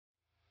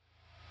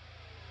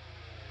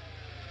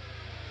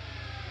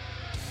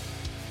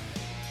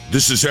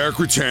This is Eric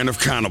Rutan of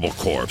Cannibal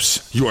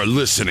Corpse. You are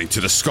listening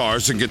to the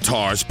Scars and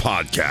Guitars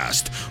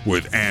podcast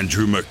with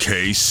Andrew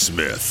McKay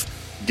Smith.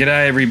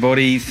 G'day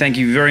everybody, thank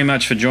you very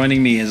much for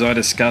joining me as I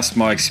discuss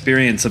my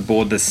experience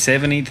aboard the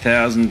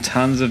 70,000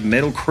 tons of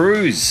metal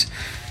cruise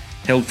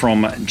held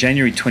from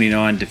January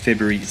 29 to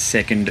February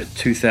 2nd,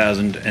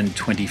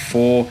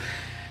 2024.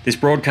 This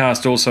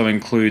broadcast also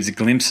includes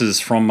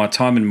glimpses from my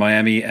time in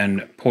Miami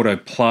and Puerto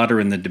Plata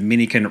in the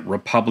Dominican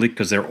Republic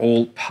because they're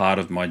all part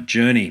of my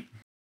journey.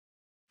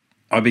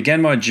 I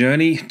began my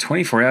journey,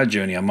 24-hour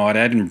journey I might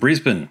add, in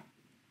Brisbane.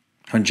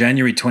 On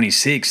January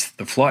 26th,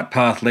 the flight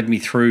path led me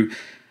through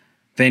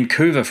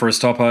Vancouver for a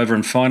stopover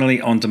and finally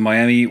onto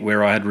Miami,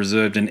 where I had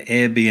reserved an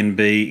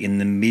Airbnb in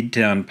the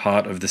midtown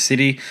part of the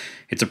city.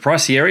 It's a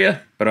pricey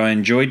area, but I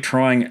enjoyed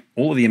trying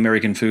all of the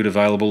American food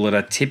available that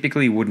I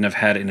typically wouldn't have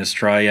had in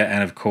Australia,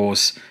 and of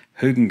course,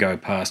 who can go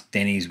past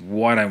Denny's?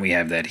 Why don't we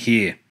have that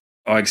here?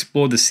 I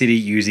explored the city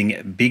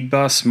using Big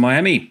Bus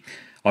Miami.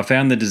 I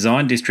found the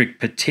design district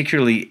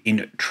particularly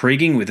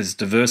intriguing with its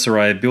diverse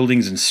array of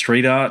buildings and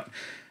street art.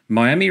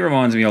 Miami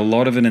reminds me a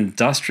lot of an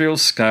industrial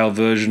scale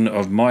version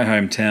of my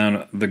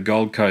hometown, the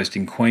Gold Coast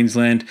in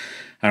Queensland,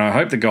 and I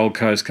hope the Gold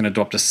Coast can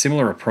adopt a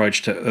similar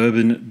approach to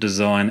urban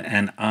design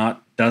and art.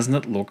 Doesn't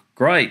it look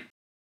great?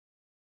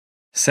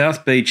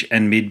 South Beach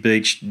and Mid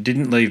Beach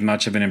didn't leave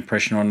much of an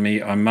impression on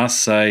me, I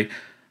must say.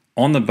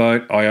 On the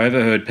boat, I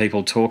overheard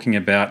people talking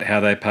about how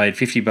they paid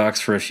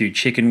 $50 for a few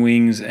chicken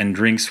wings and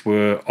drinks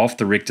were off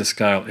the Richter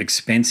scale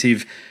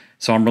expensive,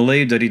 so I'm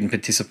relieved I didn't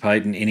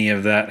participate in any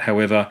of that.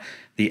 However,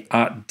 the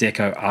Art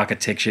Deco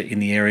architecture in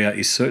the area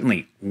is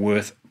certainly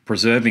worth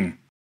preserving.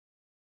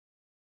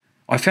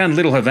 I found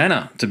Little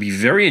Havana to be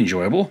very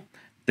enjoyable.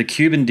 The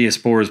Cuban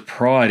diaspora's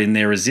pride in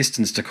their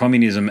resistance to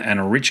communism and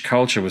a rich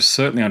culture was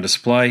certainly on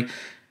display.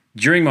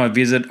 During my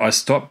visit, I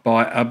stopped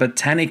by a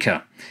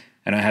Botanica,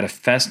 and I had a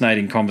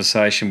fascinating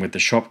conversation with the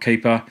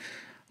shopkeeper.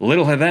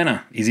 Little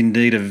Havana is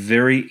indeed a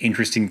very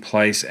interesting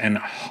place and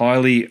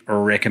highly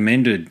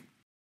recommended.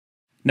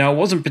 Now, I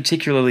wasn't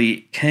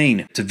particularly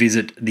keen to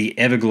visit the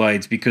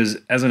Everglades because,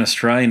 as an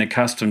Australian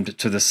accustomed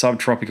to the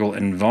subtropical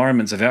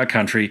environments of our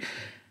country,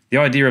 the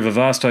idea of a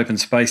vast open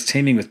space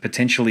teeming with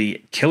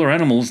potentially killer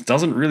animals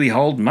doesn't really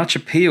hold much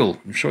appeal.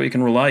 I'm sure you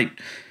can relate.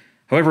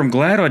 However, I'm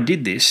glad I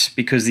did this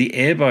because the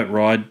airboat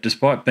ride,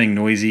 despite being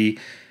noisy,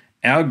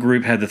 our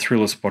group had the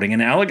thrill of spotting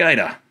an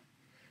alligator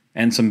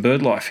and some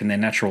bird life in their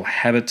natural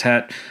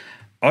habitat.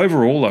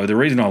 Overall, though, the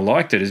reason I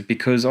liked it is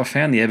because I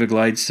found the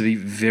Everglades to be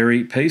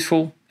very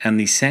peaceful, and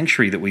the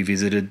sanctuary that we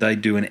visited, they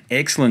do an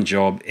excellent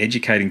job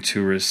educating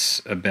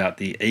tourists about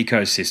the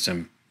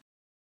ecosystem.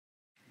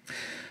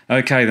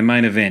 Okay, the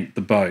main event,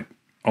 the boat.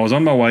 I was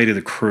on my way to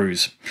the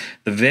cruise.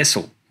 The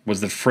vessel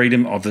was the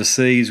Freedom of the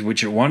Seas,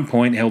 which at one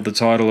point held the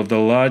title of the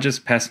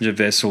largest passenger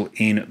vessel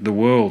in the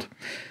world.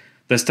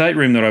 The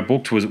stateroom that I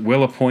booked was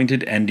well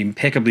appointed and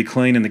impeccably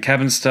clean, and the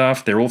cabin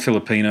staff, they're all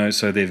Filipinos,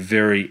 so they're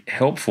very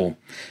helpful.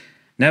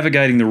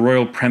 Navigating the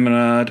Royal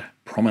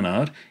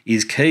Promenade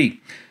is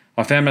key.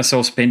 I found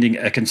myself spending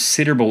a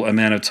considerable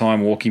amount of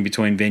time walking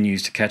between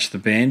venues to catch the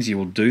bands. You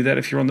will do that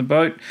if you're on the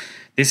boat.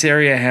 This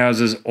area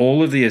houses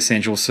all of the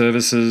essential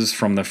services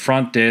from the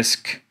front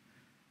desk,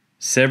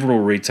 several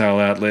retail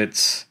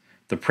outlets,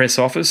 the press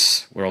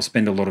office, where I'll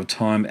spend a lot of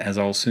time as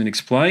I'll soon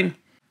explain,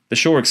 the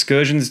shore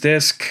excursions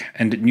desk,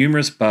 and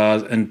numerous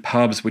bars and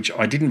pubs which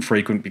I didn't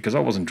frequent because I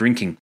wasn't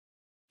drinking.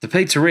 The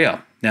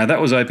pizzeria. Now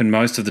that was open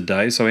most of the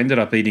day, so I ended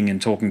up eating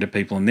and talking to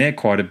people in there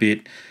quite a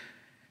bit,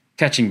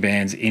 catching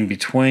bands in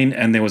between,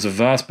 and there was a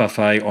vast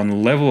buffet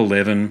on level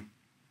 11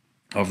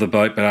 of the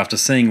boat, but after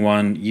seeing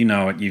one, you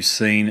know it, you've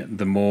seen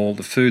them all.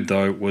 The food,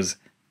 though, was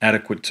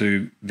adequate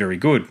to very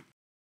good.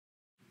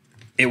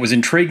 It was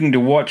intriguing to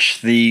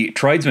watch the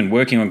tradesmen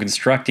working on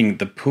constructing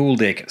the pool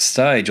deck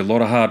stage. A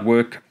lot of hard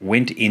work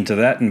went into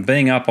that, and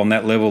being up on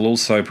that level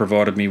also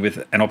provided me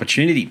with an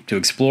opportunity to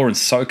explore and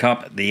soak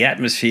up the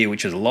atmosphere,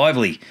 which is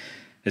lively,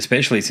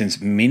 especially since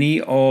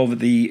many of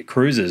the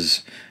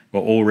cruisers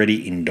were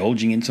already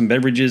indulging in some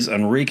beverages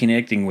and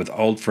reconnecting with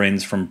old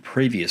friends from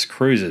previous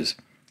cruises.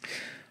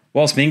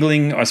 Whilst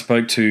mingling, I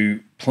spoke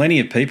to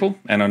plenty of people,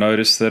 and I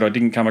noticed that I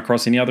didn't come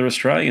across any other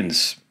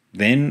Australians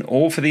then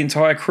or for the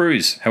entire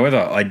cruise.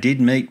 However, I did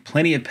meet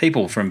plenty of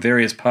people from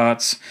various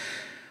parts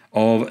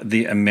of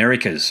the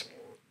Americas.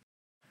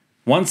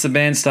 Once the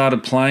band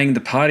started playing,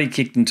 the party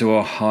kicked into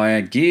a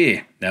higher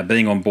gear. Now,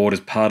 being on board as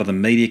part of the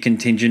media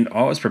contingent,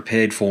 I was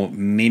prepared for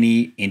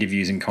many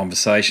interviews and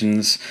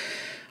conversations.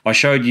 I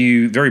showed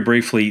you very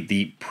briefly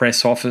the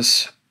press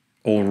office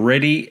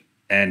already,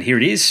 and here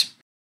it is.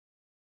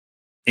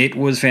 It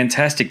was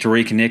fantastic to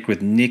reconnect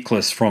with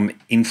Nicholas from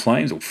In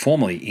Flames, or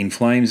formerly In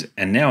Flames,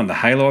 and now in the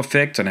Halo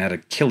Effect, and I had a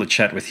killer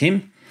chat with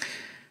him.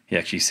 He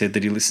actually said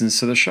that he listens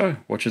to the show,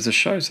 watches the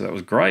show, so that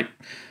was great.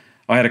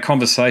 I had a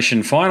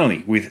conversation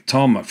finally with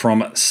Tom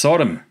from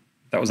Sodom.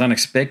 That was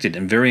unexpected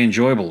and very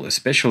enjoyable,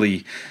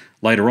 especially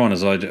later on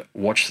as I'd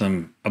watched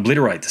them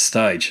obliterate the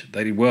stage.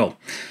 They did well.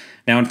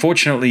 Now,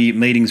 unfortunately,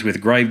 meetings with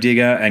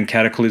Gravedigger and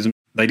Cataclysm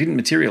they didn't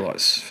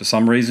materialise for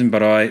some reason,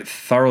 but I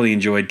thoroughly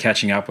enjoyed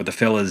catching up with the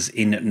fellas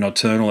in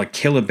Nocturnal, a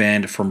killer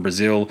band from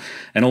Brazil,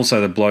 and also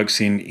the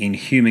blokes in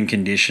Human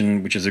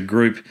Condition, which is a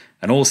group,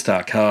 an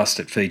all-star cast.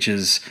 It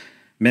features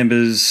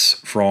members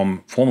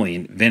from formerly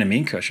in Venom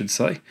Inc., I should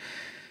say.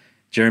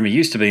 Jeremy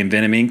used to be in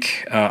Venom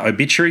Inc.,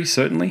 Obituary,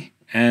 certainly,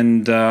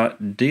 and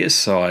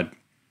Deicide.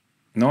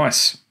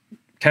 Nice.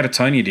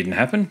 Catatonia didn't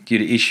happen due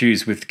to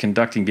issues with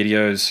conducting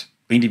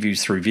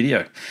interviews through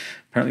video.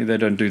 Apparently they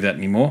don't do that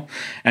anymore.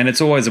 And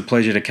it's always a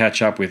pleasure to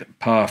catch up with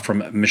Pa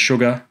from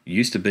Meshuggah.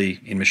 Used to be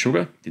in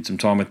Meshuggah, did some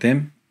time with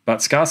them.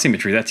 But Scar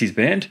Symmetry, that's his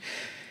band.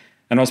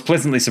 And I was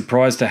pleasantly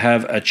surprised to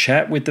have a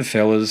chat with the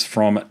fellas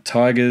from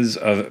Tigers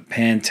of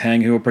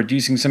Pantang, who are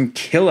producing some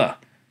killer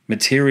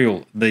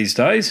material these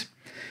days.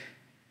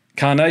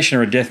 Carnation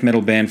are a death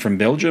metal band from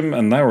Belgium,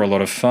 and they were a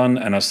lot of fun,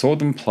 and I saw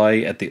them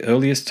play at the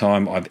earliest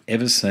time I've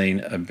ever seen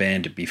a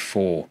band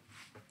before.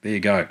 There you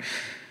go.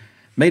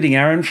 Meeting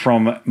Aaron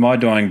from My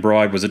Dying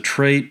Bride was a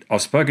treat.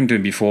 I've spoken to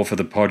him before for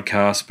the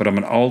podcast, but I'm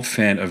an old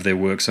fan of their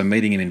work, so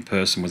meeting him in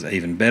person was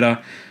even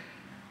better.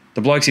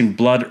 The blokes in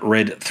Blood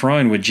Red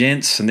Throne were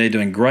gents, and they're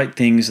doing great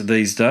things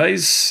these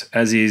days,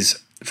 as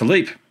is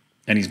Philippe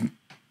and his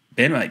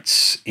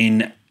bandmates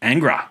in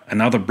Angra,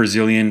 another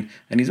Brazilian,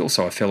 and he's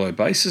also a fellow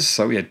bassist,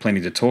 so we had plenty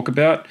to talk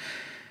about.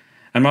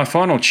 And my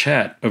final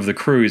chat of the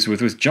cruise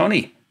was with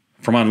Johnny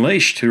from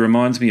Unleashed, who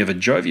reminds me of a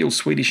jovial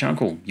Swedish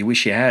uncle you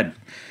wish you had.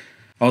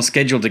 I was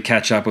scheduled to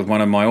catch up with one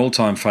of my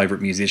all-time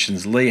favourite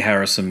musicians, Lee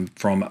Harrison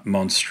from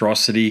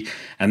Monstrosity,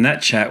 and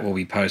that chat will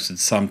be posted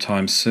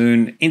sometime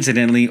soon.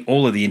 Incidentally,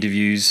 all of the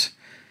interviews,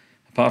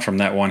 apart from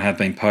that one, have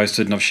been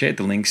posted, and I've shared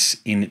the links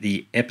in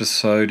the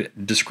episode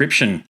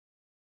description.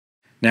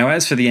 Now,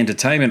 as for the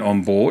entertainment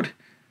on board,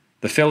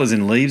 the fellas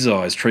in Leaves'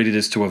 Eyes treated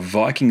us to a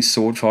Viking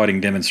sword-fighting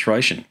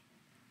demonstration.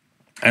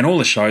 And all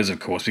the shows, of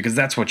course, because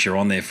that's what you're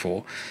on there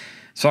for.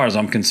 As far as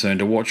I'm concerned,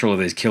 to watch all of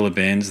these killer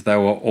bands, they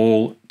were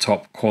all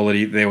top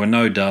quality. There were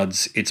no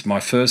duds. It's my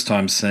first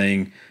time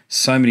seeing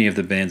so many of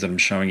the bands that I'm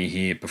showing you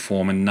here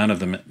perform, and none of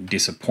them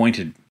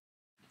disappointed.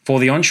 For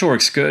the onshore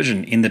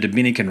excursion in the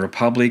Dominican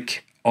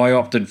Republic, I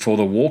opted for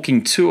the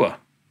walking tour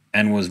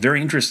and was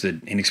very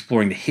interested in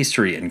exploring the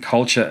history and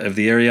culture of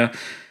the area.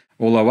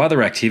 Although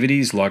other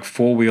activities like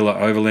four-wheeler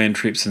overland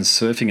trips and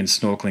surfing and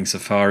snorkeling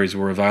safaris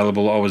were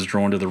available, I was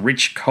drawn to the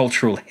rich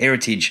cultural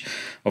heritage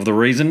of the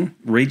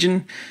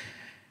region.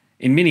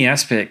 In many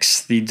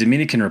aspects, the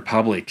Dominican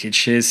Republic, it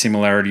shares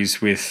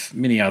similarities with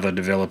many other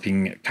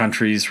developing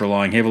countries,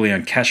 relying heavily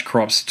on cash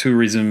crops,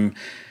 tourism,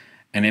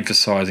 and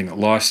emphasising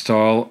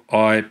lifestyle.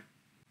 I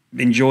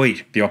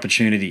enjoyed the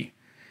opportunity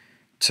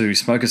to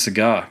smoke a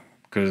cigar,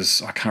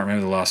 because I can't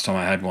remember the last time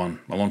I had one,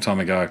 a long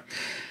time ago.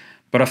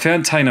 But I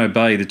found Taino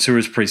Bay, the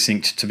tourist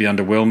precinct, to be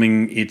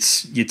underwhelming.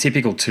 It's your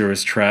typical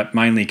tourist trap,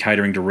 mainly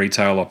catering to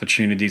retail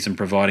opportunities and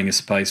providing a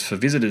space for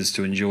visitors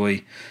to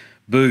enjoy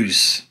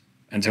booze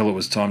until it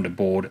was time to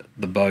board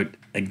the boat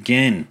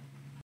again.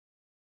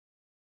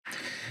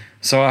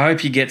 So I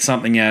hope you get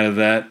something out of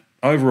that.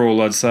 Overall,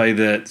 I'd say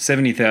that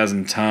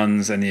 70,000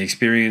 tonnes and the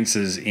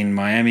experiences in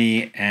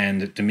Miami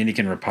and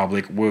Dominican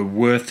Republic were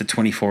worth the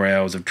 24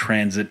 hours of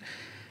transit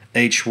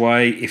each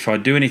way. If I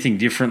do anything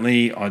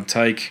differently, I'd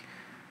take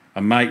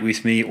a mate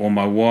with me or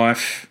my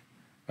wife,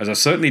 as I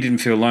certainly didn't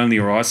feel lonely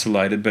or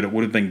isolated, but it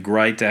would have been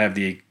great to have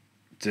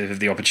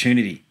the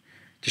opportunity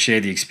to share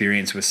the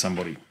experience with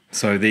somebody.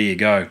 So there you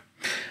go.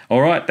 All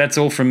right, that's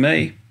all from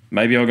me.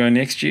 Maybe I'll go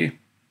next year.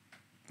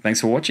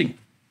 Thanks for watching.